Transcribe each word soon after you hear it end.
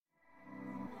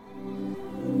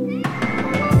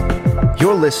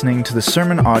You're listening to the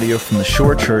sermon audio from the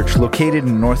Shore Church located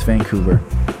in North Vancouver.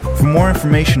 For more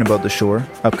information about the Shore,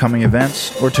 upcoming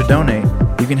events, or to donate,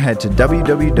 you can head to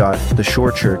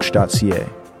www.theshorechurch.ca.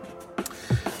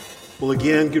 Well,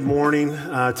 again, good morning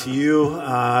to you.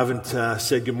 I haven't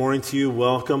said good morning to you.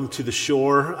 Welcome to the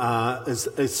Shore.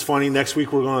 It's funny, next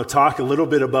week we're going to talk a little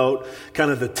bit about kind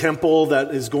of the temple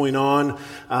that is going on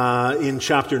in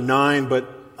chapter 9,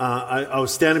 but I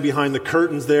was standing behind the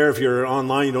curtains there. If you're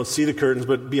online, you don't see the curtains,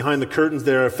 but behind the curtains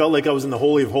there, I felt like I was in the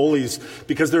Holy of Holies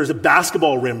because there's a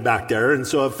basketball rim back there. And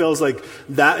so it feels like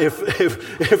that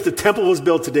if the temple was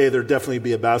built today, there'd definitely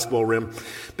be a basketball rim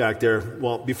back there.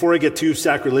 Well, before I get too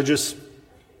sacrilegious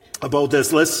about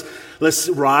this, let's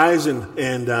rise and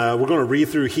we're going to read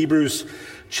through Hebrews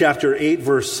chapter 8,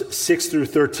 verse 6 through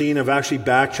 13. I've actually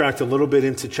backtracked a little bit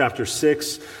into chapter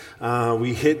 6.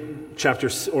 We hit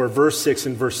verse 6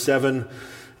 and verse 7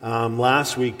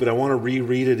 last week, but I want to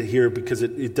reread it here because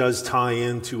it does tie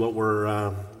into what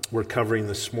we're covering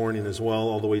this morning as well,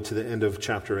 all the way to the end of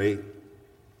chapter 8.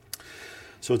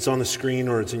 So it's on the screen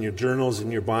or it's in your journals,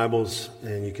 in your Bibles,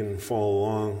 and you can follow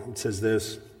along. It says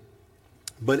this: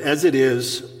 "But as it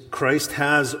is, Christ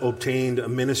has obtained a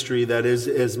ministry that is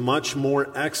as much more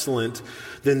excellent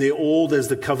than the old as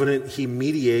the covenant he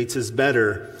mediates is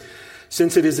better,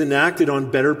 since it is enacted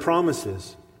on better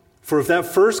promises. For if that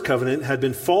first covenant had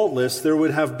been faultless, there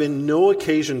would have been no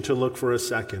occasion to look for a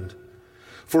second.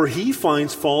 For he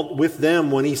finds fault with them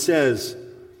when he says,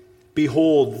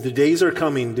 'Behold, the days are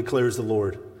coming, declares the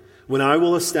Lord, when I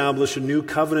will establish a new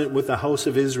covenant with the house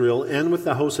of Israel and with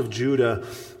the house of Judah,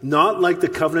 not like the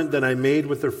covenant that I made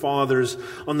with their fathers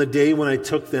on the day when I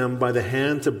took them by the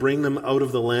hand to bring them out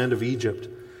of the land of Egypt.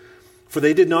 For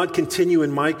they did not continue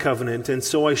in my covenant, and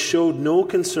so I showed no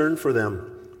concern for them,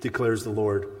 declares the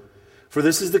Lord. For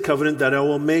this is the covenant that I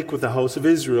will make with the house of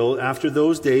Israel after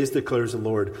those days, declares the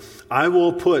Lord. I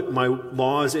will put my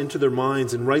laws into their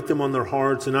minds and write them on their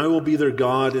hearts, and I will be their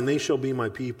God, and they shall be my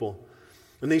people.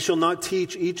 And they shall not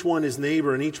teach each one his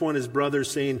neighbor and each one his brother,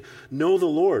 saying, Know the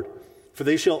Lord, for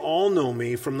they shall all know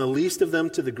me, from the least of them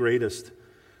to the greatest.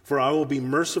 For I will be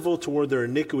merciful toward their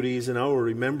iniquities, and I will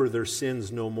remember their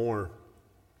sins no more.'"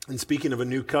 And speaking of a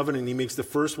new covenant, he makes the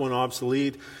first one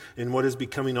obsolete, and what is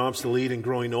becoming obsolete and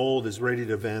growing old is ready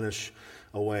to vanish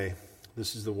away.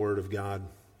 This is the word of God.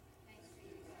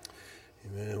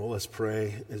 Amen. Well, let's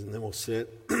pray, and then we'll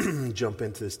sit and jump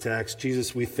into this text.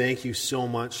 Jesus, we thank you so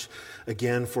much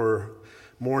again for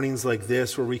mornings like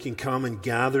this where we can come and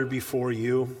gather before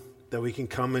you, that we can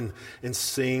come and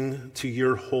sing to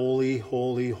your holy,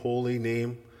 holy, holy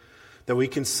name. That we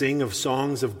can sing of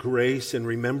songs of grace and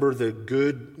remember the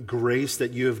good grace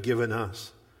that you have given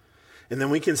us. And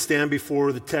then we can stand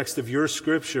before the text of your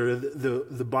scripture,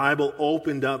 the Bible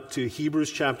opened up to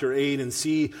Hebrews chapter 8, and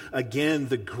see again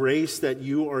the grace that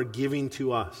you are giving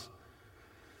to us.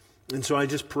 And so I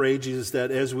just pray, Jesus,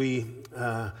 that as we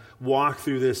walk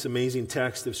through this amazing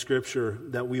text of Scripture,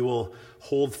 that we will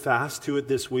hold fast to it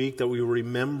this week, that we will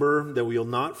remember, that we will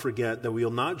not forget, that we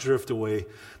will not drift away,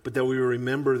 but that we will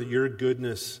remember your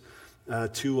goodness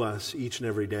to us each and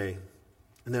every day.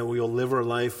 And that we will live our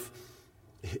life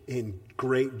in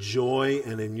great joy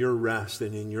and in your rest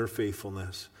and in your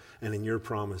faithfulness and in your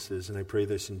promises. And I pray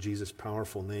this in Jesus'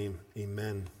 powerful name.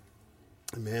 Amen.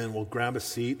 Amen. We'll grab a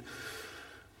seat.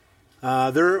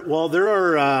 There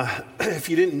are, if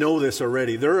you didn't know this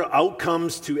already, there are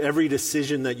outcomes to every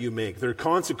decision that you make. There are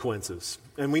consequences.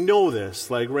 And we know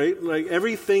this, like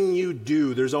everything you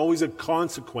do, there's always a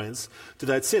consequence to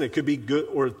that sin. It could be good,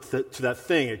 or to that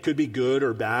thing. It could be good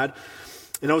or bad.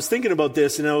 And I was thinking about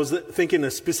this, and I was thinking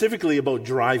specifically about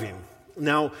driving.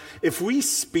 Now, if we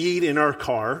speed in our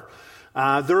car,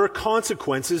 there are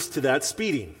consequences to that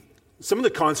speeding. Some of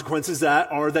the consequences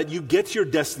are that you get to your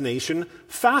destination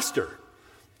faster.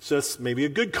 So that's maybe a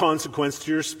good consequence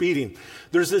to your speeding.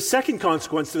 There's a second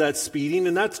consequence to that speeding,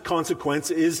 and that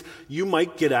consequence is you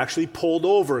might get actually pulled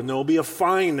over, and there will be a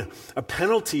fine, a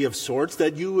penalty of sorts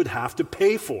that you would have to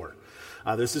pay for.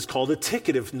 This is called a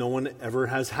ticket if no one ever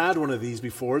has had one of these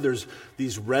before. There's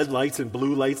these red lights and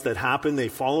blue lights that happen. They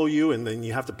follow you, and then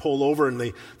you have to pull over,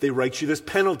 and they write you this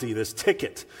penalty, this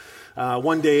ticket.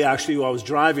 One day, actually, while I was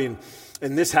driving,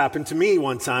 and this happened to me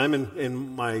one time,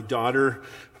 and my daughter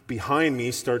behind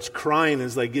me starts crying and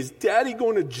is like, "Is Daddy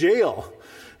going to jail?"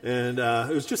 And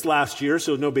it was just last year,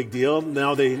 so no big deal.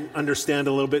 Now they understand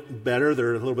a little bit better.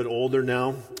 They're a little bit older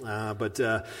now.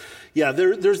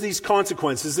 There's these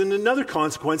consequences. And another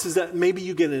consequence is that maybe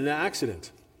you get in an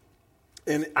accident.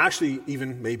 And actually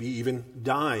maybe even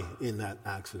die in that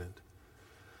accident.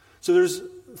 So there's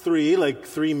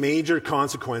three major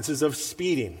consequences of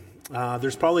speeding.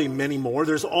 There's probably many more.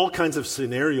 There's all kinds of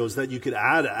scenarios that you could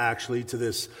add actually to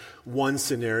this one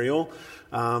scenario.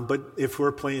 But if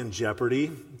we're playing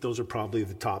Jeopardy, those are probably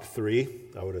the top three,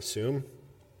 I would assume.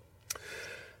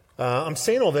 I'm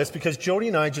saying all this because Jody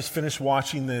and I just finished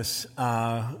watching this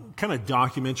kind of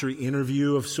documentary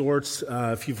interview of sorts.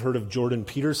 If you've heard of Jordan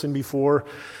Peterson before,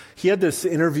 he had this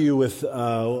interview with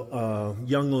a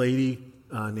young lady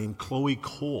named Chloe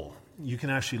Cole. You can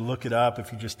actually look it up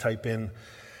if you just type in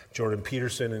Jordan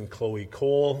Peterson and Chloe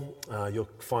Cole. You'll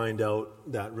find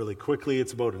out that really quickly.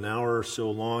 It's about an hour or so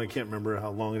long. I can't remember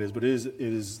how long it is, but it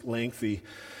is lengthy.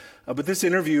 But this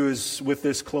interview is with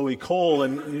this Chloe Cole,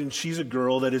 and she's a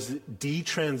girl that is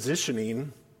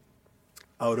detransitioning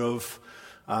out of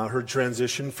her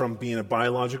transition from being a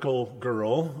biological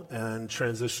girl and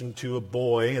transition to a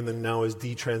boy, and then now is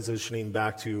detransitioning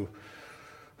back to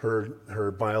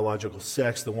her biological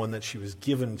sex, the one that she was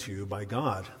given to by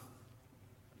God.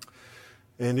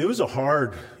 And it was a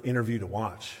hard interview to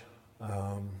watch.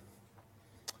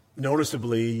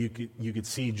 Noticeably, you could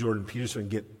see Jordan Peterson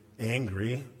get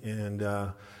angry, and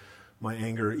my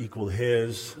anger equaled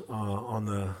his on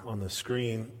the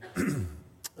screen.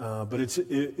 But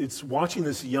it's watching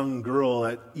this young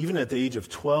girl even at the age of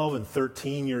 12 and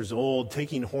 13 years old,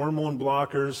 taking hormone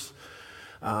blockers,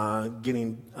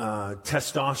 getting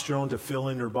testosterone to fill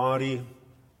in her body,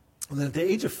 and then at the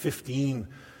age of 15,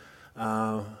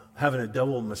 having a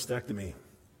double mastectomy.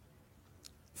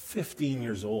 15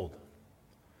 years old.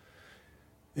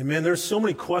 And man, there's so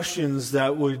many questions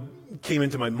that came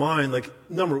into my mind. Like,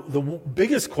 the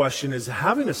biggest question is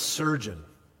having a surgeon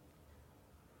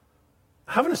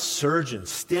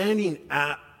standing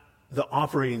at the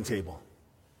operating table,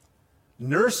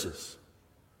 nurses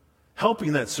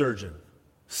helping that surgeon,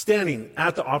 standing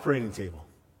at the operating table,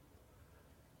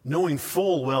 knowing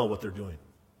full well what they're doing.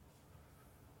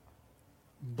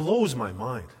 Blows my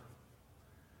mind.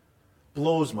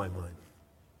 Blows my mind.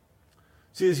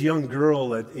 See, this young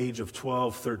girl at age of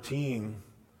 12, 13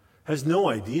 has no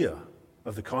idea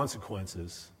of the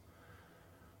consequences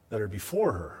that are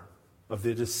before her, of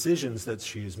the decisions that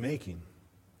she is making.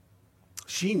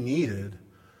 She needed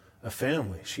a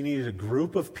family. She needed a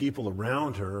group of people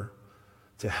around her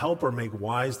to help her make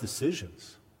wise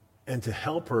decisions and to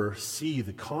help her see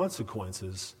the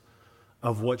consequences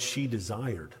of what she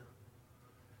desired.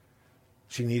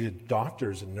 She needed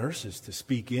doctors and nurses to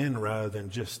speak in rather than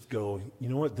just go, you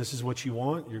know what, this is what you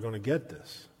want, you're going to get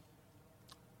this.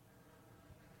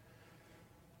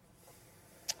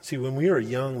 See, when we are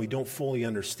young, we don't fully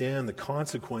understand the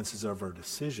consequences of our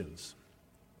decisions.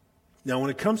 Now, when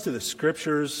it comes to the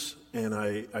scriptures, and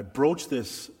I broached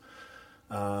this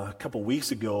a couple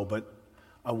weeks ago, but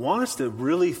I want us to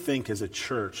really think as a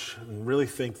church, and really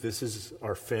think this is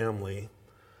our family,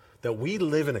 that we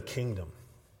live in a kingdom.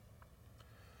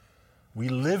 We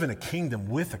live in a kingdom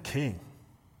with a king.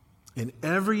 And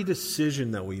every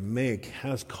decision that we make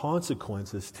has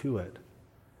consequences to it.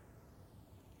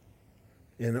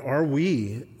 And are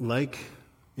we, like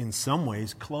in some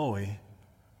ways Chloe,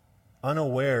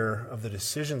 unaware of the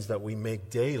decisions that we make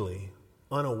daily,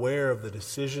 unaware of the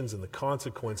decisions and the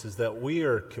consequences that we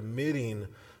are committing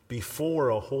before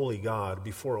a holy God,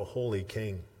 before a holy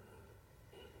king?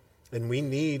 And we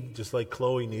need, just like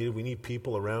Chloe needed, we need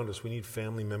people around us. We need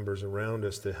family members around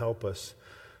us to help us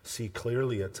see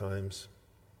clearly at times.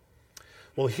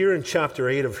 Well, here in chapter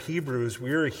 8 of Hebrews,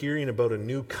 we are hearing about a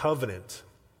new covenant.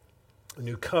 A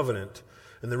new covenant.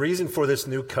 And the reason for this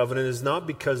new covenant is not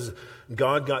because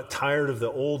God got tired of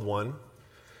the old one.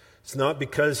 It's not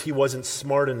because he wasn't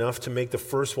smart enough to make the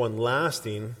first one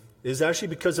lasting. It is actually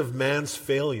because of man's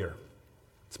failure.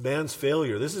 It's man's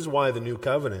failure. This is why the new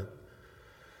covenant.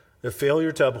 The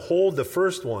failure to uphold the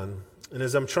first one. And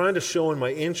as I'm trying to show in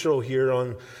my intro here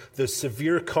on the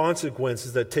severe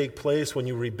consequences that take place when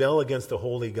you rebel against a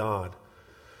holy God,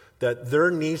 that there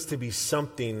needs to be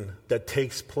something that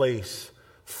takes place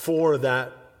for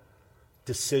that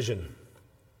decision.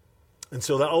 And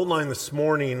so the outline this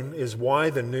morning is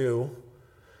why the new,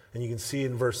 and you can see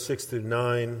in verse 6 through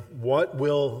 9, what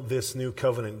will this new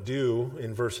covenant do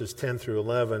in verses 10 through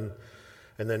 11,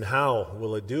 and then how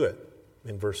will it do it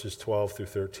in verses 12 through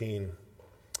 13.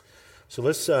 So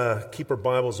let's keep our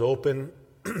Bibles open.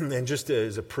 And just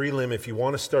as a prelim, if you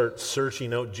want to start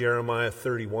searching out Jeremiah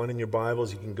 31 in your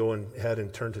Bibles, you can go ahead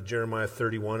and turn to Jeremiah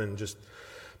 31 and just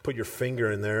put your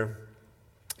finger in there.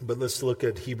 But let's look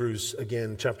at Hebrews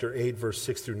again, chapter 8, verse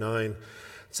 6 through 9. It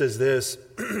says this,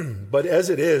 but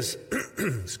as it is,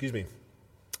 excuse me,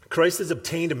 Christ has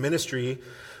obtained a ministry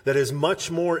that is much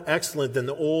more excellent than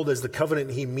the old, as the covenant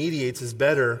he mediates is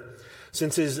better,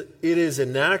 since it is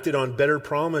enacted on better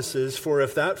promises. For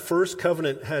if that first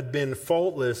covenant had been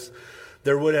faultless,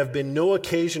 there would have been no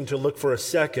occasion to look for a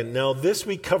second. Now, this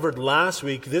we covered last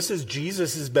week. This is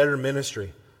Jesus' better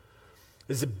ministry.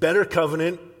 It's a better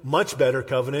covenant, much better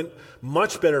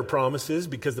promises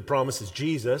because the promise is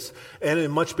Jesus, and a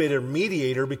much better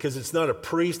mediator because it's not a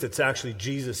priest, it's actually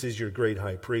Jesus is your great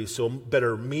high priest. So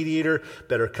better mediator,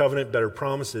 better covenant, better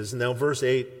promises. Now verse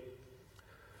 8,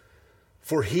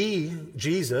 for he,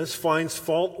 Jesus, finds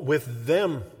fault with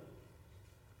them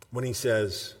when he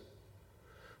says,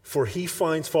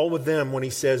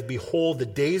 behold, the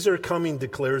days are coming,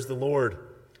 declares the Lord,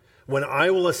 when I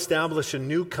will establish a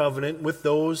new covenant with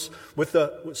the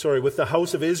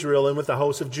house of Israel and with the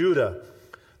house of Judah,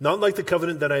 not like the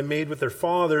covenant that I made with their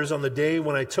fathers on the day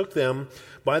when I took them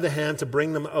by the hand to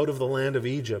bring them out of the land of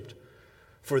Egypt.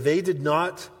 For they did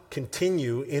not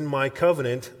continue in my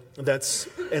covenant,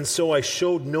 and so I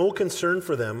showed no concern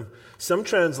for them. Some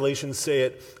translations say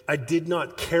it, I did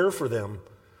not care for them,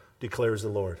 declares the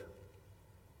Lord.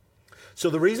 So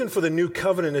the reason for the new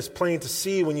covenant is plain to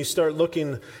see when you start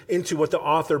looking into what the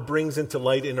author brings into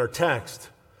light in our text.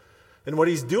 And what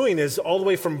he's doing is all the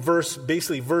way from verse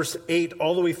 8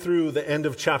 all the way through the end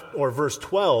of chapter or verse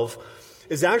 12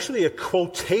 is actually a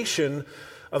quotation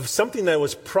of something that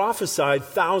was prophesied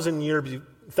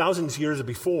thousands years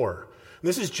before. And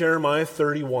this is Jeremiah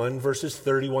 31, verses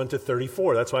 31 to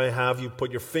 34. That's why I have you put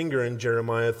your finger in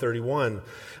Jeremiah 31.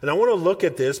 And I want to look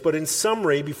at this, but in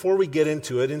summary, before we get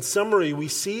into it, we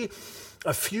see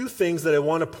a few things that I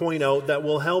want to point out that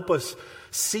will help us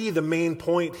see the main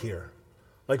point here.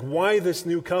 Like, why this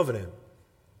new covenant?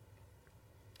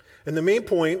 And the main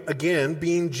point, again,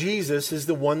 being Jesus is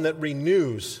the one that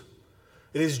renews.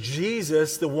 It is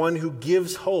Jesus, the one who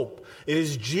gives hope. It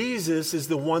is Jesus is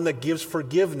the one that gives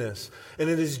forgiveness. And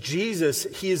it is Jesus,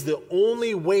 he is the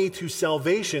only way to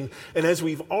salvation. And as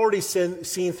we've already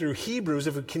seen through Hebrews,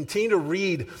 if we continue to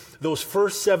read those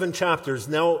first 7 chapters,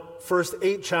 now first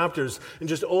 8 chapters, and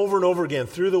just over and over again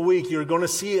through the week, you're going to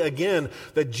see again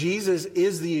that Jesus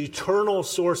is the eternal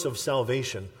source of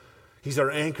salvation. He's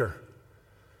our anchor.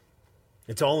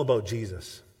 It's all about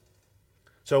Jesus.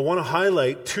 So I want to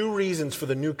highlight 2 reasons for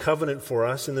the new covenant for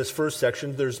us in this first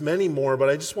section. There's many more, but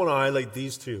I just want to highlight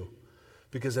these 2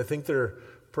 because I think they're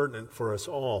pertinent for us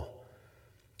all.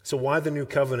 So why the new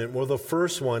covenant? Well, the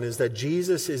first one is that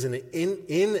Jesus is in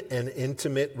an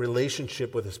intimate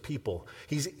relationship with his people.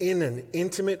 He's in an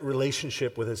intimate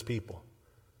relationship with his people.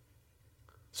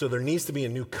 So there needs to be a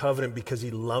new covenant because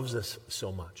he loves us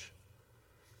so much.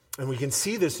 And we can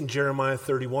see this in Jeremiah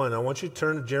 31. I want you to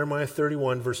turn to Jeremiah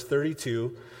 31, verse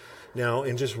 32 now,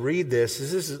 and just read this.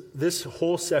 This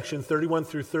whole section, 31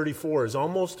 through 34, is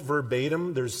almost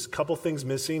verbatim. There's a couple things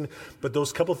missing, but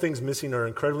those couple things missing are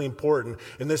incredibly important.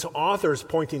 And this author is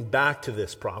pointing back to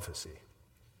this prophecy.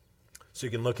 So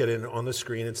you can look at it on the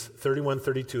screen. It's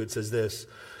 31:32. It says this,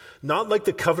 not like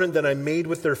the covenant that I made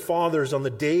with their fathers on the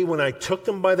day when I took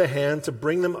them by the hand to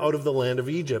bring them out of the land of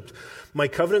Egypt. My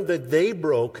covenant that they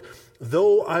broke,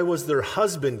 though I was their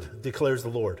husband, declares the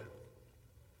Lord.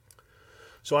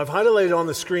 So I've highlighted on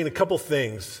the screen a couple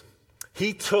things.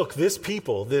 He took this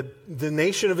people, the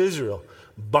nation of Israel,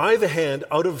 by the hand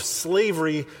out of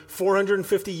slavery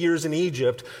 450 years in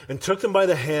Egypt and took them by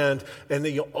the hand, and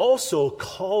he also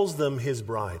calls them his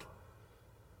bride.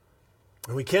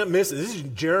 And we can't miss it. This is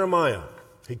Jeremiah.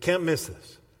 He can't miss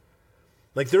this.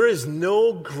 Like, there is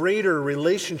no greater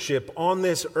relationship on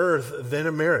this earth than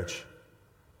a marriage.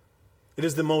 It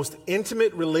is the most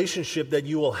intimate relationship that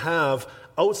you will have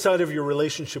outside of your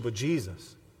relationship with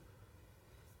Jesus.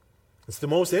 It's the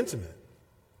most intimate.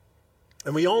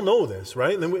 And we all know this,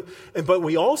 right? But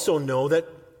we also know that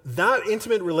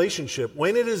intimate relationship,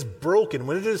 when it is broken,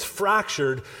 when it is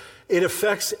fractured, it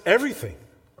affects everything.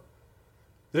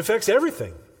 It affects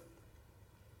everything.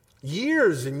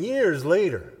 Years and years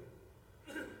later.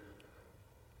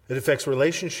 It affects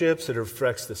relationships, it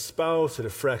affects the spouse, it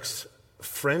affects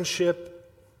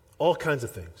friendship, all kinds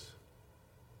of things.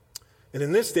 And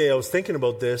in this day, I was thinking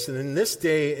about this, and in this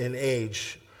day and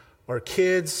age, our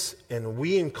kids, and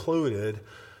we included,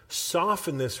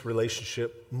 soften this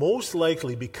relationship, most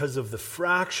likely because of the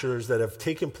fractures that have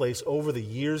taken place over the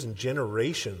years and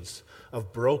generations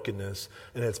of brokenness,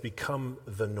 and it's become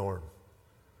the norm.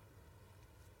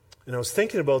 And I was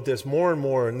thinking about this more and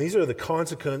more, and these are the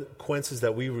consequences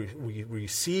that we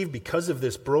receive because of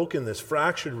this broken, this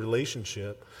fractured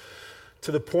relationship,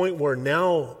 to the point where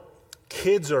now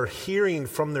kids are hearing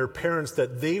from their parents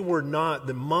that they were not,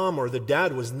 the mom or the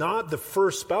dad was not the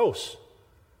first spouse.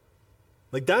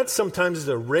 Like, that sometimes is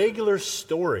a regular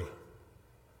story.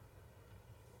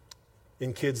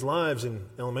 in kids' lives in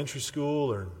elementary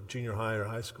school or junior high or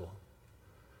high school.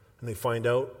 And they find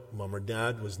out mom or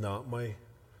dad was not my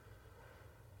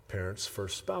parents'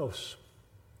 first spouse.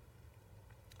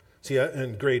 See,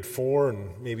 in grade 4,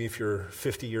 and maybe if you're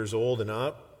 50 years old and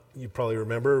up, you probably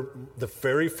remember the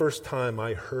very first time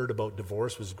I heard about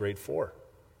divorce was grade 4.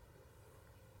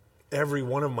 Every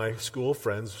one of my school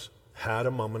friends had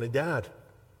a mom and a dad.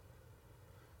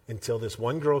 Until this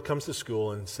one girl comes to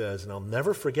school and says, and I'll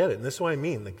never forget it, and this is what I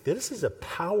mean, like, this is a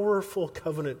powerful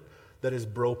covenant that is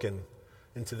broken.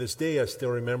 And to this day, I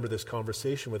still remember this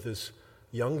conversation with this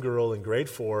young girl in grade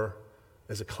 4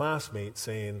 as a classmate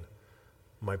saying,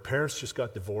 my parents just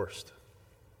got divorced.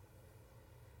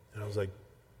 And I was like,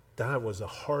 that was a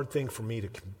hard thing for me to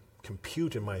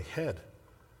compute in my head.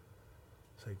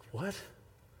 It's like, what?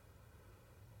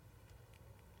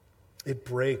 It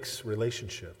breaks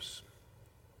relationships.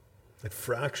 It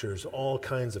fractures all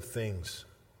kinds of things.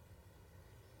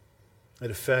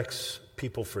 It affects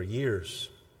people for years.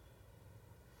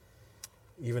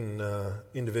 Even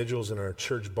individuals in our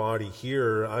church body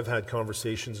here, I've had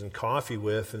conversations and coffee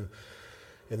with, and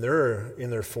they're in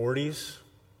their 40s,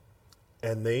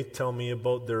 and they tell me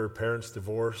about their parents'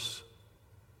 divorce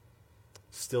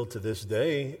still to this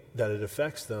day, that it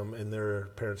affects them, and their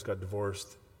parents got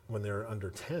divorced when they were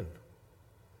under 10.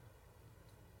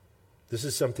 This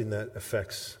is something that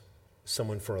affects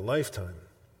someone for a lifetime.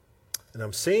 And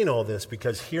I'm saying all this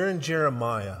because here in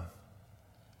Jeremiah,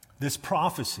 this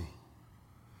prophecy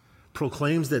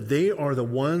proclaims that they are the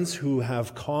ones who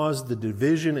have caused the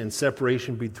division and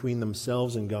separation between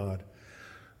themselves and God.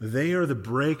 They are the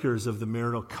breakers of the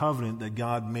marital covenant that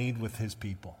God made with his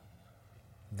people.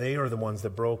 They are the ones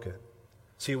that broke it.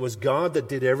 See, it was God that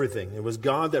did everything. It was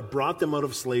God that brought them out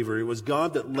of slavery. It was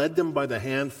God that led them by the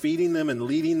hand, feeding them and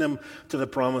leading them to the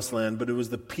promised land. But it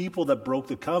was the people that broke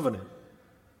the covenant.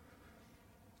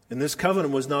 And this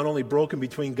covenant was not only broken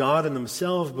between God and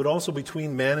themselves, but also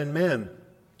between man and man.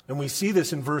 And we see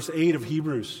this in verse 8 of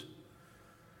Hebrews.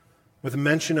 With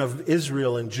mention of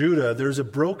Israel and Judah, there's a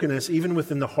brokenness even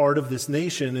within the heart of this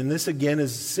nation. And this again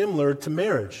is similar to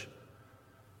marriage.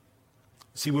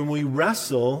 See, when we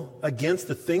wrestle against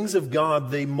the things of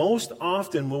God, they most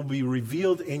often will be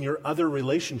revealed in your other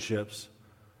relationships.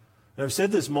 And I've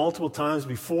said this multiple times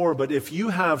before, but if you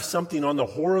have something on the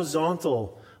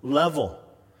horizontal level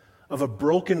of a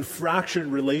broken, fractured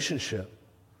relationship,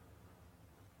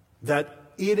 that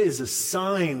it is a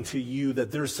sign to you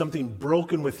that there's something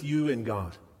broken with you and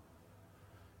God.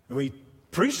 And we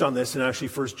preached on this in actually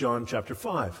 1 John chapter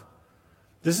 5.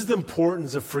 This is the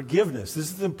importance of forgiveness.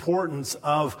 This is the importance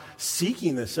of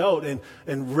seeking this out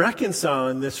and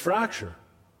reconciling this fracture,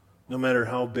 no matter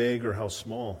how big or how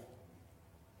small,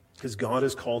 because God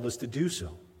has called us to do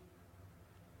so.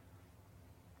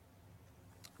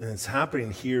 And it's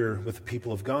happening here with the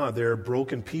people of God. They are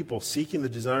broken people seeking the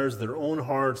desires of their own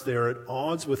hearts. They are at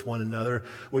odds with one another,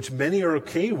 which many are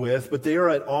okay with, but they are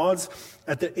at odds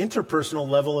at the interpersonal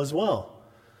level as well.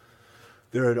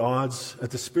 They're at odds at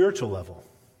the spiritual level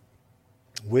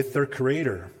with their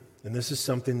Creator. And this is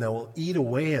something that will eat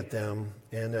away at them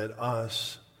and at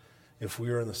us if we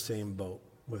are in the same boat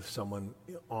with someone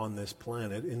on this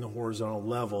planet in the horizontal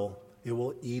level. It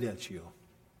will eat at you.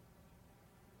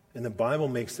 And the Bible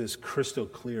makes this crystal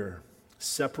clear.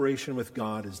 Separation with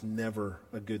God is never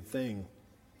a good thing.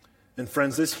 And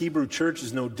friends, this Hebrew church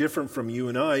is no different from you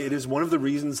and I. It is one of the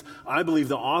reasons I believe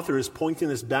the author is pointing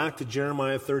us back to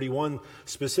Jeremiah 31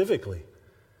 specifically.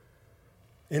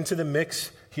 Into the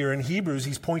mix here in Hebrews,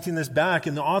 he's pointing this back,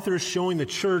 and the author is showing the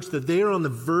church that they are on the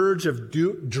verge of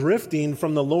drifting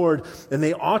from the Lord, and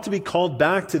they ought to be called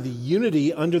back to the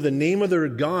unity under the name of their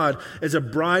God, as a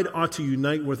bride ought to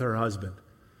unite with her husband.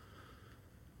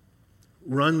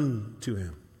 Run to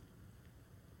him.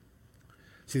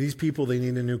 See, these people, they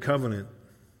need a new covenant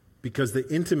because the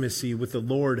intimacy with the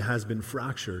Lord has been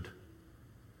fractured.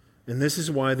 And this is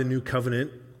why the new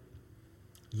covenant,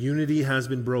 unity has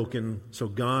been broken, so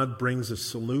God brings a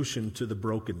solution to the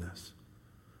brokenness.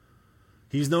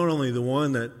 He's not only the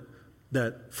one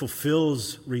that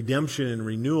fulfills redemption and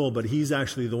renewal, but he's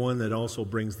actually the one that also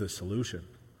brings the solution.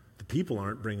 The people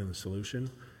aren't bringing the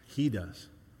solution. He does.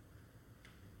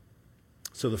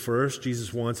 So the first,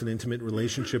 Jesus wants an intimate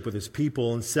relationship with his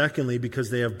people. And secondly,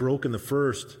 because they have broken the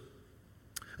first.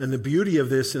 And the beauty of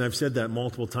this, and I've said that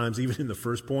multiple times, even in the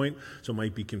first point, so it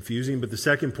might be confusing. But the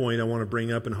second point I want to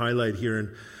bring up and highlight here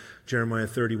in Jeremiah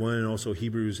 31 and also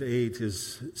Hebrews 8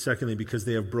 is, secondly, because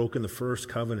they have broken the first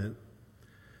covenant.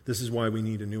 This is why we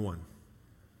need a new one.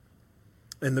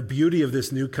 And the beauty of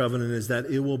this new covenant is that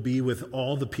it will be with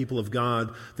all the people of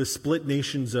God, the split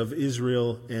nations of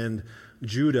Israel and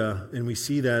Judah. And we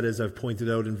see that, as I've pointed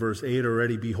out in verse 8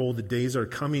 already. Behold, the days are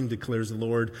coming, declares the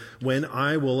Lord, when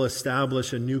I will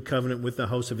establish a new covenant with the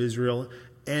house of Israel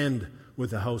and with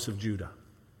the house of Judah.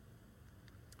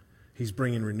 He's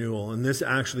bringing renewal. And this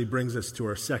actually brings us to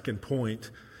our second point,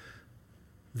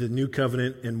 the new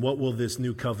covenant, and what will this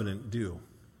new covenant do?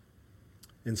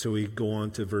 And so we go on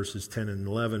to verses 10 and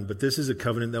 11. But this is a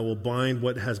covenant that will bind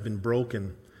what has been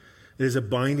broken. It is a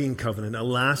binding covenant, a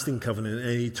lasting covenant,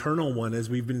 an eternal one, as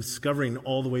we've been discovering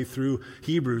all the way through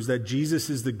Hebrews, that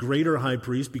Jesus is the greater high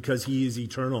priest because he is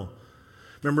eternal.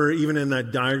 Remember, even in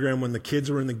that diagram when the kids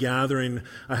were in the gathering,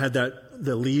 I had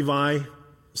the Levi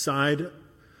side,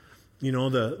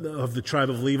 of the tribe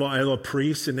of Levi, I had a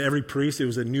priest, and every priest, it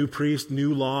was a new priest,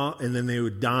 new law, and then they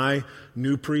would die.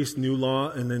 New priest, new law,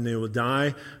 and then they would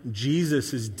die.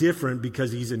 Jesus is different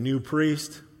because he's a new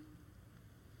priest.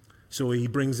 So he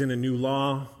brings in a new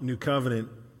law, new covenant,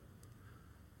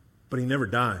 but he never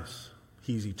dies.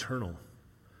 He's eternal.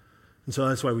 And so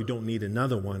that's why we don't need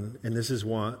another one. And this is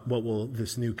what will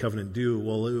this new covenant do?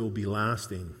 Well, it will be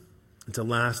lasting. It's a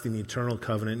lasting, eternal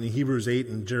covenant. In Hebrews 8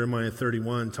 and Jeremiah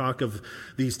 31, talk of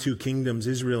these two kingdoms,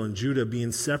 Israel and Judah,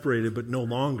 being separated, but no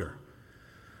longer.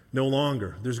 No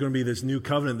longer. There's going to be this new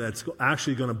covenant that's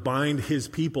actually going to bind his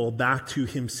people back to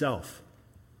himself.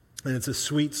 And it's a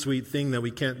sweet, sweet thing that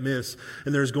we can't miss.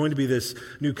 And there's going to be this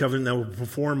new covenant that will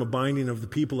perform a binding of the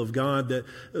people of God that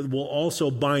will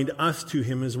also bind us to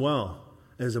him as well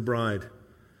as a bride.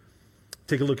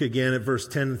 Take a look again at verse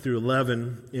 10 through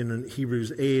 11 in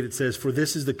Hebrews 8. It says, "For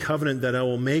this is the covenant that I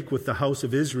will make with the house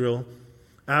of Israel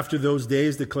after those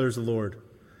days, declares the Lord.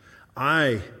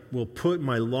 I will put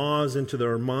my laws into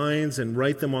their minds and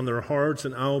write them on their hearts,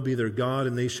 and I will be their God,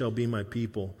 and they shall be my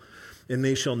people. And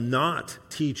they shall not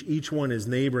teach each one his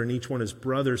neighbor and each one his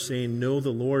brother, saying, Know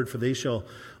the Lord, for they shall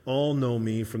all know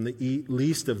me, from the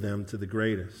least of them to the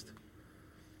greatest."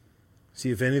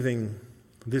 See, if anything,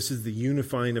 this is the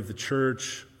unifying of the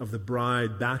church, of the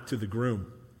bride, back to the groom.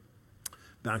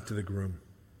 Back to the groom.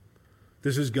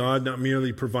 This is God not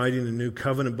merely providing a new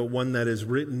covenant, but one that is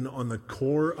written on the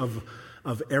core of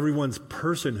everyone's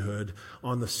personhood,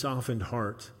 on the softened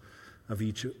heart of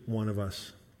each one of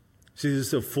us. See, this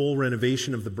is a full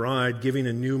renovation of the bride, giving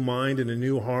a new mind and a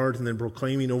new heart, and then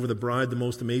proclaiming over the bride the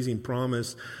most amazing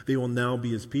promise: they will now be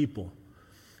his people.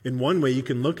 In one way, you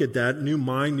can look at that new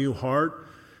mind, new heart,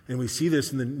 and we see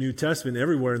this in the New Testament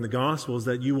everywhere in the Gospels,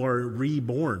 that you are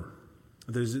reborn.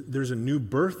 There's a new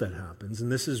birth that happens,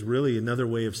 and this is really another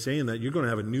way of saying that you're going to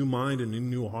have a new mind and a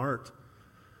new heart,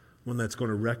 one that's going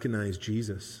to recognize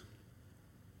Jesus.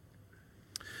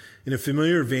 In a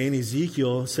familiar vein,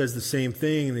 Ezekiel says the same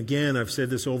thing, and again, I've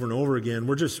said this over and over again.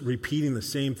 We're just repeating the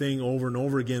same thing over and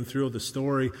over again throughout the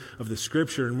story of the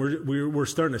Scripture, and we're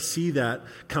starting to see that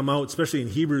come out, especially in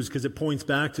Hebrews, because it points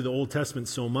back to the Old Testament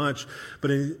so much. But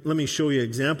let me show you an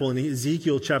example. In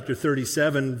Ezekiel chapter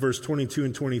 37, verse 22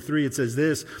 and 23, it says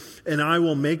this: "And I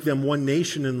will make them one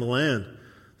nation in the land."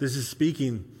 This is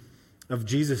speaking of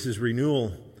Jesus'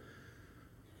 renewal.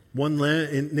 "One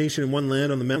nation and one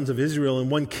land on the mountains of Israel, and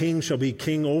one king shall be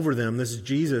king over them." This is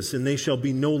Jesus. "And they shall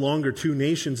be no longer two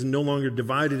nations and no longer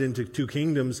divided into two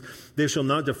kingdoms. They shall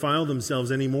not defile themselves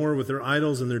any more with their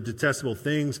idols and their detestable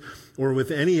things, or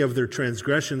with any of their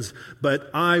transgressions. But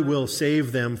I will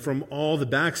save them from all the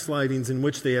backslidings in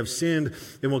which they have sinned,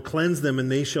 and will cleanse them, and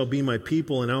they shall be my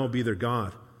people, and I will be their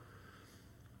God."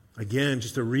 Again,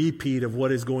 just a repeat of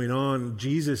what is going on.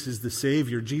 Jesus is the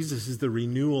Savior. Jesus is the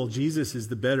renewal. Jesus is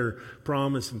the better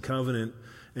promise and covenant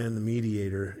and the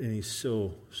mediator. And he's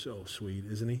so, so sweet,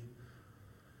 isn't he?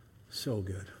 So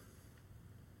good.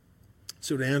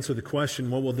 So to answer the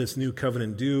question, what will this new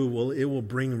covenant do? Well, it will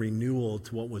bring renewal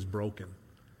to what was broken.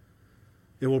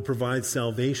 It will provide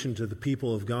salvation to the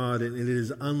people of God, and it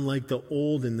is unlike the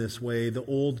old in this way. The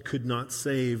old could not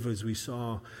save, as we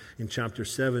saw in chapter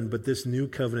 7, but this new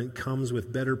covenant comes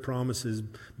with better promises,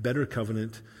 better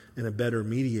covenant, and a better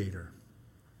mediator.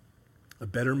 A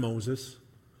better Moses,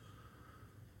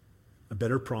 a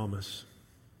better promise,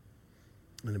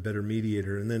 and a better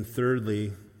mediator. And then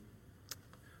thirdly,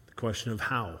 the question of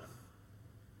how.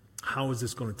 How is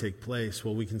this going to take place?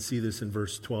 Well, we can see this in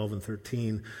verse 12 and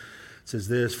 13. It says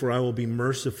this: "For I will be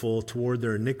merciful toward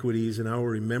their iniquities, and I will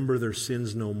remember their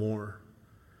sins no more."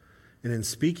 And in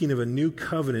speaking of a new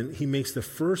covenant, he makes the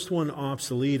first one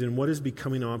obsolete, and what is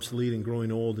becoming obsolete and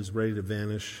growing old is ready to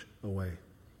vanish away.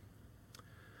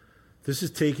 This is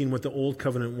taking what the old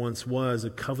covenant once was, a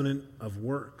covenant of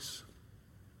works.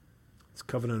 It's a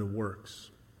covenant of works.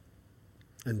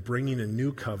 And bringing a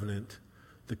new covenant,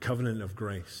 the covenant of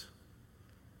grace.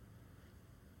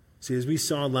 See, as we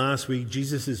saw last week,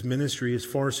 Jesus' ministry is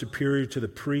far superior to the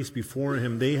priests before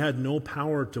him. They had no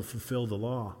power to fulfill the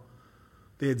law.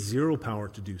 They had zero power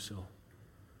to do so.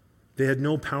 They had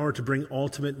no power to bring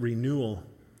ultimate renewal.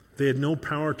 They had no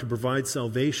power to provide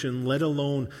salvation, let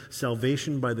alone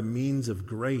salvation by the means of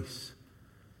grace.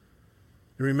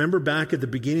 And remember back at the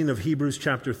beginning of Hebrews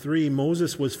chapter 3,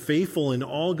 Moses was faithful in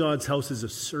all God's house as a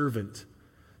servant.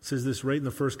 It says this right in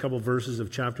the first couple verses of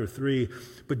chapter 3.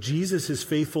 But Jesus is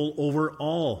faithful over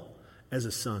all as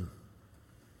a son.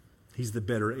 He's the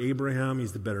better Abraham.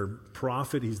 He's the better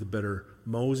prophet. He's the better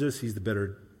Moses. He's the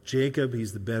better Jacob.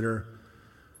 He's the better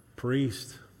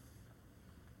priest.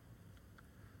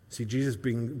 See, Jesus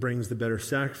brings the better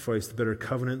sacrifice, the better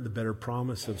covenant, the better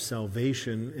promise of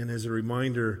salvation. And as a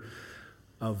reminder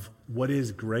of what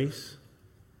is grace,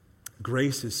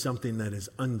 grace is something that is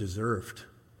undeserved.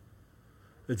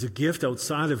 It's a gift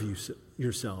outside of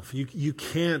yourself. You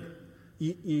can't,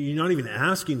 you're not even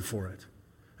asking for it.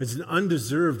 It's an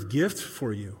undeserved gift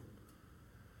for you.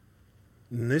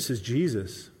 And this is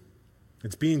Jesus.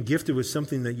 It's being gifted with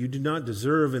something that you do not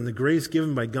deserve, and the grace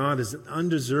given by God is an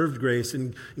undeserved grace,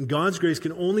 and God's grace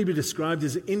can only be described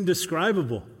as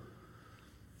indescribable.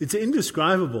 It's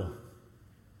indescribable.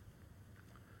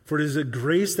 For it is a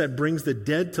grace that brings the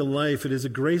dead to life. It is a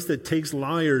grace that takes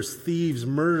liars, thieves,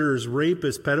 murderers,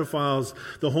 rapists, pedophiles,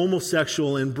 the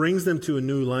homosexual, and brings them to a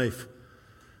new life.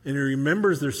 And it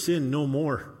remembers their sin no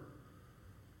more.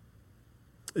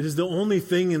 It is the only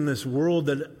thing in this world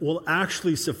that will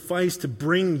actually suffice to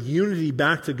bring unity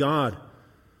back to God.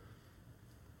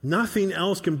 Nothing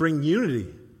else can bring unity.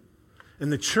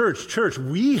 And the church,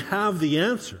 we have the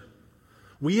answer.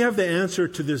 We have the answer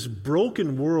to this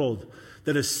broken world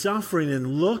that is suffering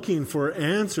and looking for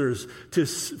answers to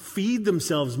feed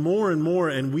themselves more and more,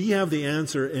 and we have the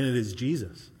answer, and it is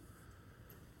Jesus.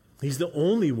 He's the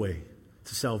only way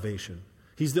to salvation.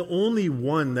 He's the only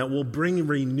one that will bring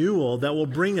renewal, that will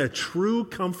bring a true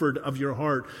comfort of your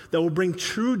heart, that will bring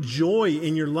true joy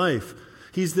in your life.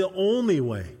 He's the only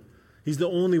way. He's the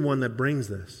only one that brings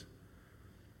this.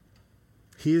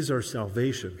 He is our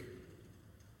salvation.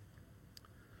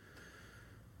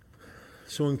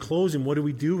 So in closing, what do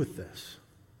we do with this?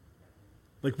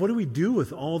 Like, what do we do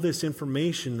with all this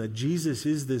information that Jesus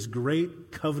is this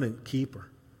great covenant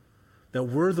keeper? That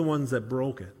we're the ones that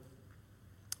broke it?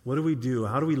 What do we do?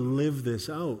 How do we live this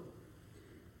out?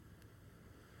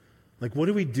 Like, what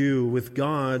do we do with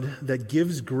God that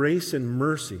gives grace and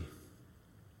mercy?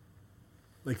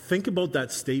 Like, think about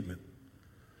that statement.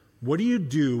 What do you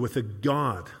do with a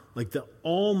God, like the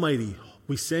Almighty?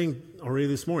 We sang already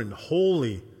this morning,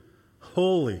 holy,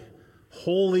 holy,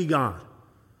 holy God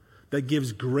that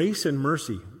gives grace and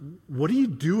mercy. What do you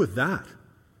do with that?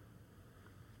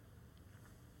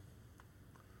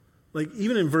 Like,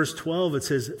 even in verse 12, it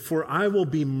says, "For I will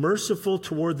be merciful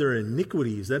toward their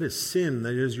iniquities." That is sin.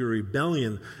 That is your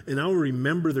rebellion. "And I will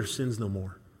remember their sins no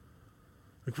more."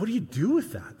 Like, what do you do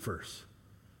with that verse?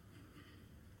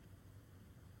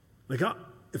 Like,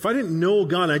 if I didn't know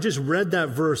God, I just read that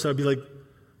verse, I'd be like,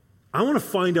 I want to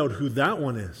find out who that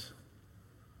one is.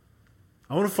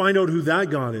 I want to find out who that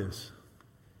God is.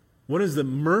 What is the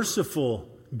merciful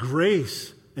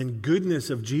grace and goodness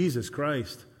of Jesus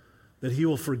Christ? That he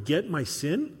will forget my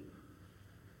sin?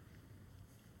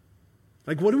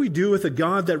 Like, what do we do with a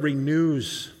God that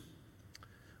renews?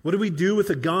 What do we do with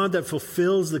a God that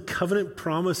fulfills the covenant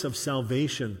promise of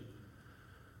salvation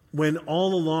when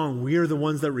all along we are the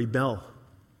ones that rebel?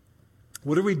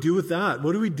 What do we do with that?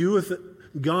 What do we do with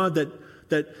God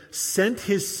that sent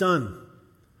his Son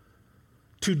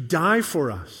to die for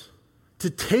us,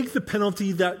 to take the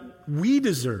penalty that we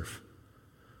deserve?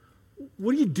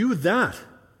 What do you do with that?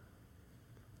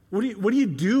 What do you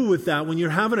do with that when you're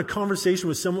having a conversation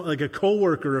with someone, like a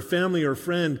coworker, a family, or a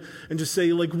friend, and just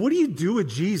say, like, what do you do with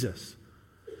Jesus?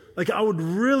 Like, I would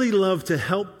really love to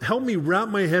help me wrap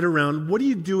my head around, what do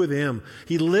you do with him?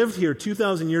 He lived here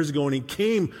 2,000 years ago, and he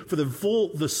came for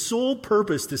the sole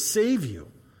purpose to save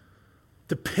you,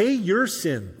 to pay your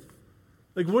sin.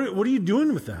 Like, what are you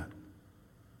doing with that?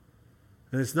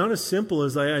 And it's not as simple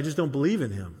as I just don't believe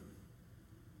in him,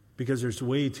 because there's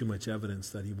way too much evidence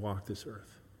that he walked this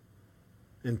earth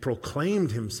and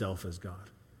proclaimed himself as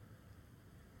God.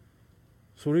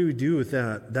 So what do we do with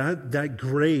that? That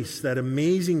grace, that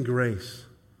amazing grace,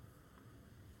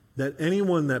 that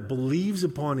anyone that believes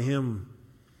upon him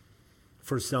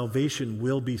for salvation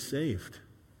will be saved.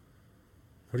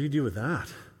 What do you do with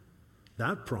that?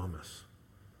 That promise.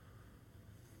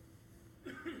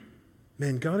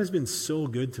 Man, God has been so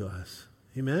good to us.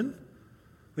 Amen?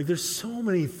 Like, there's so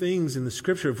many things in the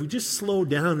Scripture. If we just slow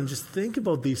down and just think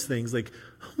about these things, like,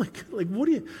 oh my God, like,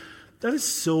 that is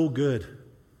so good.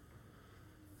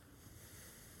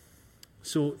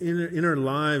 So in our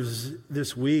lives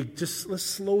this week, just let's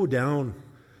slow down.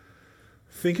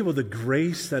 Think about the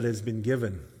grace that has been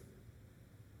given,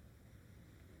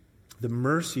 the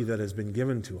mercy that has been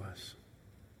given to us.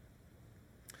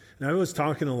 And I was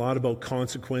talking a lot about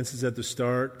consequences at the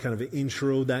start, kind of an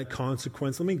intro, that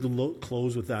consequence. Let me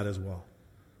close with that as well.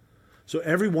 So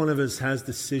every one of us has a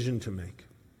decision to make.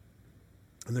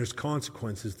 And there's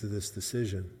consequences to this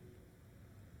decision.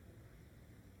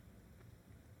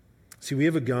 See, we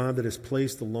have a God that has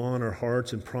placed the law in our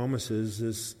hearts and promises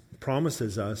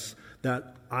us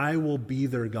that I will be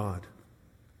their God.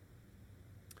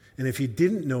 And if you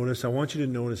didn't notice, I want you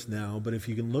to notice now, but if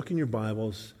you can look in your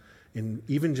Bibles, and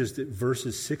even just at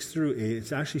verses 6 through 8,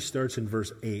 it actually starts in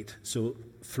verse 8, so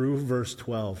through verse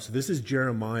 12. So this is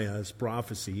Jeremiah's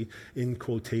prophecy in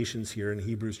quotations here in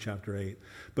Hebrews chapter 8.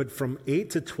 But from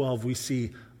 8 to 12, we see,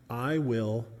 I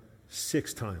will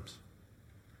 6 times.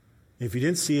 If you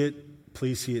didn't see it,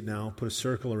 please see it now. Put a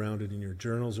circle around it in your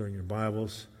journals or in your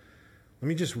Bibles. Let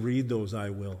me just read those I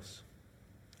wills.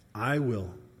 I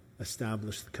will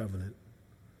establish the covenant.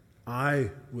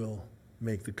 I will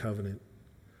make the covenant.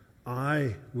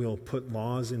 I will put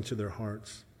laws into their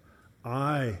hearts.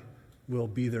 I will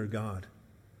be their God.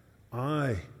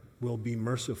 I will be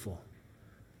merciful.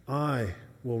 I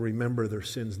will remember their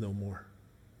sins no more.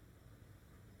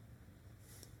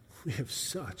 We have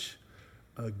such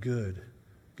a good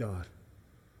God.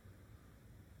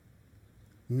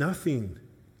 Nothing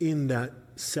in that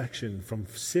section from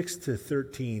 6 to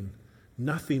 13,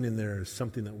 nothing in there is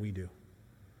something that we do.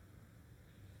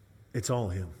 It's all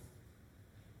Him.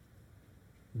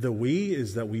 The we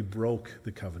is that we broke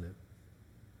the covenant.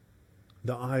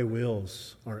 The I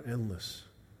wills are endless.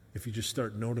 If you just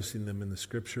start noticing them in the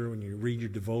Scripture, when you read your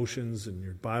devotions and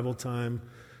your Bible time,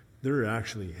 they're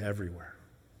actually everywhere.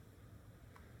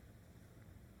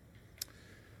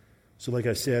 So like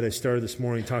I said, I started this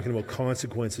morning talking about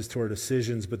consequences to our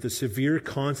decisions, but the severe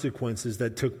consequences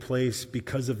that took place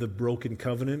because of the broken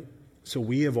covenant. So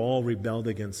we have all rebelled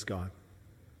against God.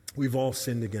 We've all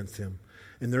sinned against Him.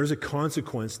 And there's a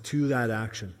consequence to that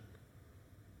action.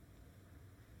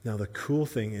 Now, the cool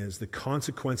thing is the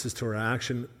consequences to our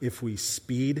action, if we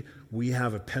speed, we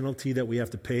have a penalty that we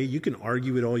have to pay. You can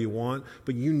argue it all you want,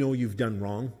 but you know you've done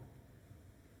wrong.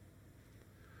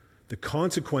 The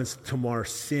consequence to our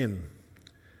sin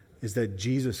is that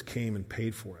Jesus came and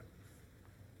paid for it.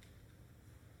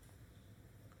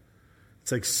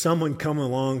 It's like someone coming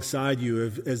alongside you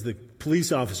as the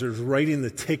police officer is writing the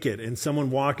ticket, and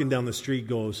someone walking down the street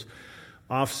goes,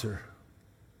 "Officer,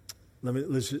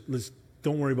 let's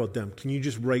don't worry about them. Can you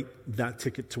just write that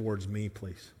ticket towards me,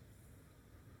 please?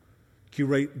 Can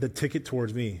you write the ticket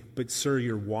towards me? But sir,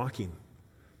 you're walking.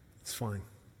 It's fine.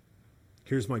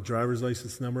 Here's my driver's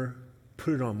license number.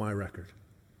 Put it on my record."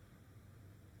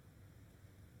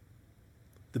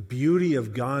 The beauty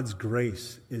of God's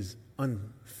grace is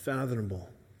unfathomable.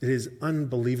 It is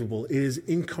unbelievable. It is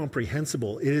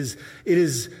incomprehensible. It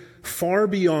is far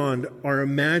beyond our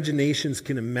imaginations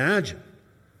can imagine.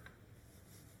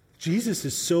 Jesus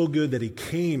is so good that He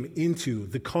came into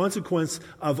the consequence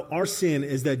of our sin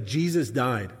is that Jesus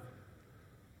died.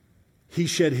 He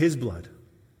shed His blood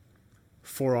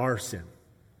for our sin.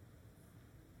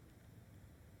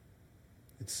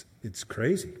 It's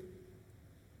crazy.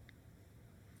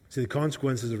 See, the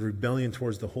consequences of rebellion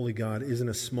towards the holy God isn't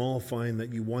a small fine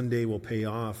that you one day will pay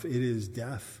off. It is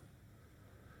death.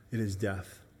 It is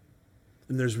death.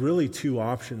 And there's really 2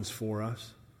 options for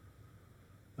us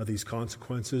of these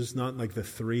consequences, not like the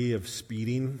 3 of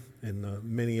speeding and the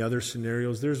many other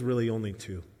scenarios. There's really only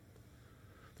 2.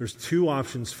 There's 2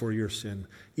 options for your sin.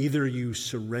 Either you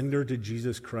surrender to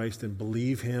Jesus Christ and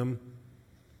believe Him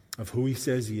of who He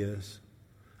says He is,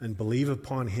 and believe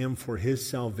upon Him for His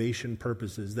salvation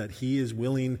purposes, that He is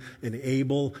willing and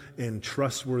able and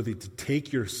trustworthy to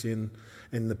take your sin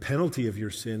and the penalty of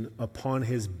your sin upon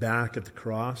His back at the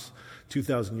cross.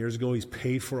 2,000 years ago, He's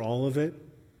paid for all of it.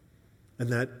 And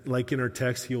that, like in our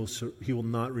text, He will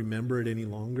not remember it any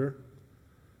longer.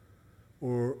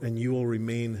 And you will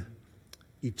remain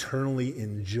eternally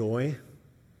in joy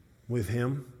with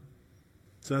Him.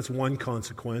 So that's one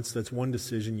consequence. That's one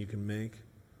decision you can make.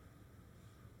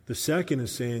 The second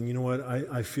is saying, you know what,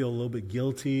 I feel a little bit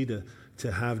guilty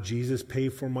to have Jesus pay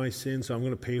for my sin, so I'm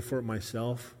going to pay for it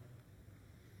myself.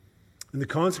 And the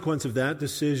consequence of that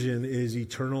decision is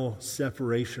eternal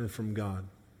separation from God.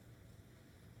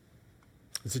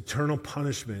 It's eternal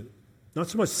punishment Not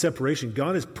so much separation.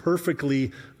 God is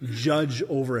perfectly judge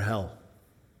over hell.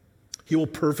 He will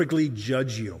perfectly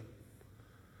judge you.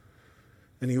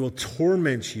 And he will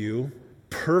torment you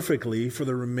perfectly for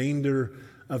the remainder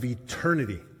of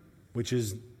eternity, which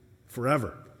is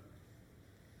forever.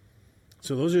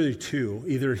 So those are the two.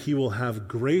 Either he will have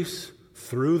grace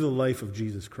through the life of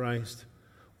Jesus Christ,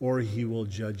 or he will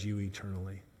judge you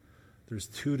eternally. There's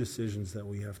two decisions that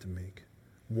we have to make.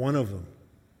 One of them,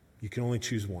 you can only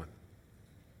choose one.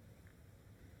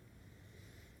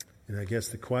 And I guess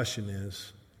the question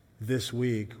is, this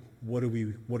week, what do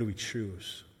we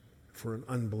choose for an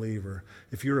unbeliever?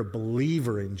 If you're a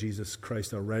believer in Jesus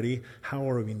Christ already, how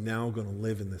are we now going to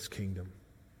live in this kingdom?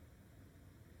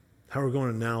 How are we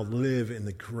going to now live in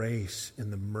the grace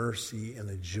and the mercy and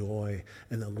the joy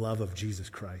and the love of Jesus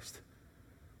Christ?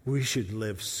 We should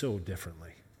live so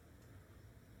differently.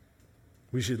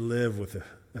 We should live with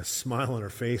a smile on our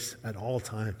face at all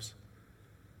times,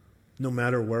 no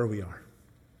matter where we are.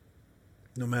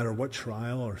 No matter what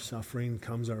trial or suffering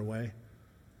comes our way,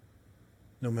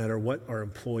 no matter what our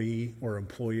employee or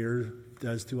employer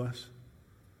does to us,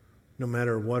 no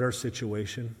matter what our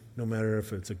situation, no matter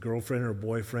if it's a girlfriend or a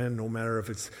boyfriend, no matter if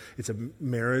it's a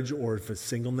marriage or if it's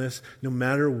singleness, no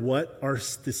matter what our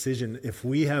decision, if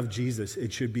we have Jesus,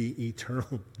 it should be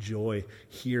eternal joy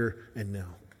here and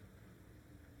now.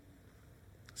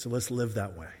 So let's live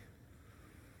that way.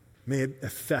 May it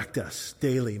affect us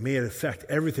daily. May it affect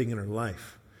everything in our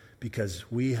life,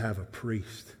 because we have a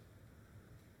priest,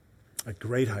 a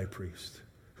great high priest,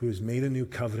 who has made a new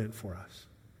covenant for us.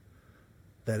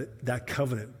 That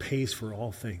covenant pays for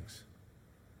all things.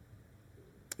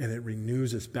 And it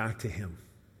renews us back to him,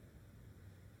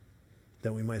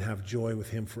 that we might have joy with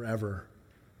him forever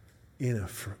in a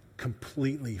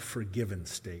completely forgiven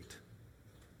state.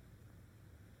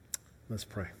 Let's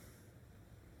pray.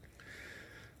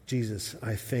 Jesus,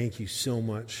 I thank you so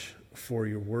much for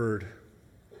your word.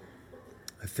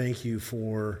 I thank you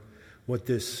for what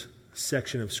this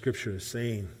section of Scripture is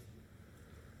saying.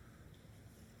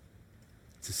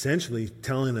 It's essentially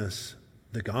telling us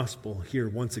the gospel here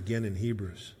once again in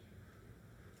Hebrews.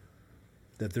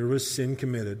 That there was sin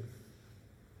committed.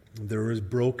 There was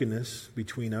brokenness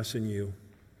between us and you.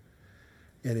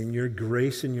 And in your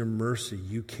grace and your mercy,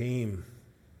 you came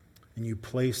and you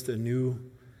placed a new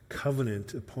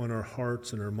covenant upon our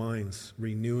hearts and our minds,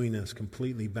 renewing us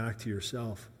completely back to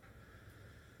yourself.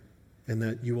 And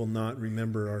that you will not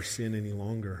remember our sin any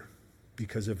longer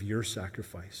because of your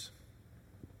sacrifice.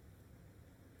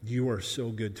 You are so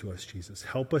good to us, Jesus.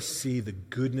 Help us see the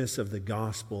goodness of the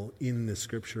gospel in the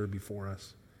Scripture before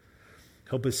us.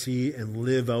 Help us see and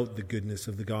live out the goodness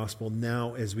of the gospel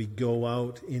now as we go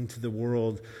out into the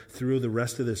world through the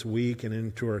rest of this week and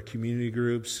into our community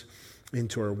groups,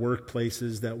 into our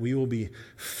workplaces, that we will be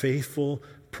faithful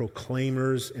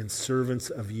proclaimers and servants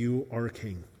of you, our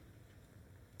King.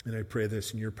 And I pray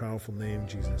this in your powerful name,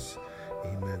 Jesus.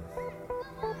 Amen.